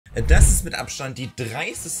Das ist mit Abstand die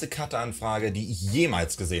dreisteste Cutter-Anfrage, die ich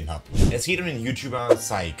jemals gesehen habe. Es geht um den YouTuber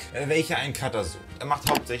Zeig, welcher einen Cutter sucht. Er macht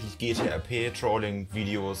hauptsächlich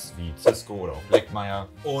GTRP-Trolling-Videos wie Cisco oder auch Blackmire.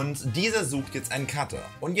 Und dieser sucht jetzt einen Cutter.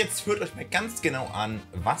 Und jetzt hört euch mal ganz genau an,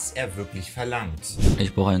 was er wirklich verlangt.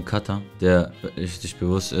 Ich brauche einen Cutter, der sich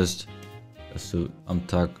bewusst ist, dass du am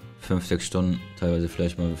Tag 5-6 Stunden, teilweise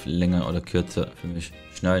vielleicht mal länger oder kürzer für mich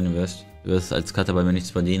schneiden wirst. Du wirst als Cutter bei mir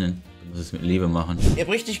nichts verdienen. Du musst es mit Liebe machen. Ihr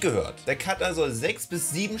habt richtig gehört. Der Cutter soll 6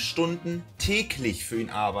 bis 7 Stunden täglich für ihn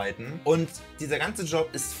arbeiten. Und dieser ganze Job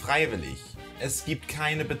ist freiwillig. Es gibt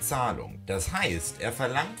keine Bezahlung. Das heißt, er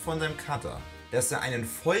verlangt von seinem Cutter, dass er einen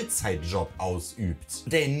Vollzeitjob ausübt,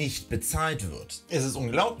 der nicht bezahlt wird. Es ist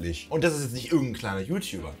unglaublich. Und das ist jetzt nicht irgendein kleiner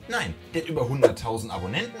YouTuber. Nein, der hat über 100.000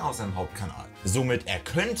 Abonnenten auf seinem Hauptkanal. Somit, er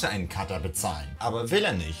könnte einen Cutter bezahlen. Aber will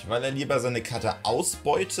er nicht, weil er lieber seine Cutter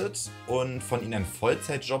ausbeutet und von ihnen einen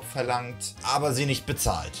Vollzeitjob verlangt, aber sie nicht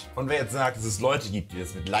bezahlt. Und wer jetzt sagt, dass es Leute gibt, die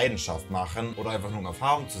das mit Leidenschaft machen oder einfach nur um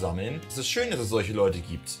Erfahrung zu sammeln, es ist schön, dass es solche Leute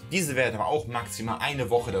gibt. Diese werden aber auch maximal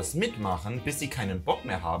eine Woche das mitmachen, bis sie keinen Bock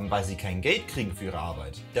mehr haben, weil sie kein Geld kriegen für ihre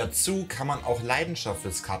Arbeit. Dazu kann man auch Leidenschaft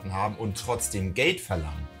fürs Cutten haben und trotzdem Geld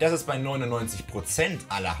verlangen. Das ist bei 99%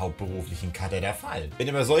 aller hauptberuflichen Cutter der Fall. Wenn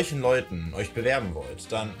ihr bei solchen Leuten euch bewerben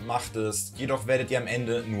wollt, dann macht es, jedoch werdet ihr am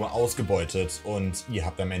Ende nur ausgebeutet und ihr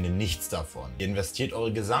habt am Ende nichts davon. Ihr investiert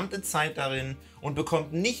eure gesamte Zeit darin und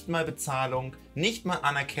bekommt nicht mal Bezahlung, nicht mal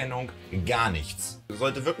Anerkennung, gar nichts.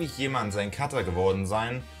 Sollte wirklich jemand sein Cutter geworden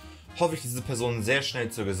sein, hoffe ich, dass diese Person sehr schnell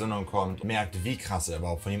zur Gesinnung kommt und merkt, wie krass er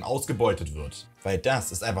überhaupt von ihm ausgebeutet wird. Weil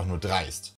das ist einfach nur dreist.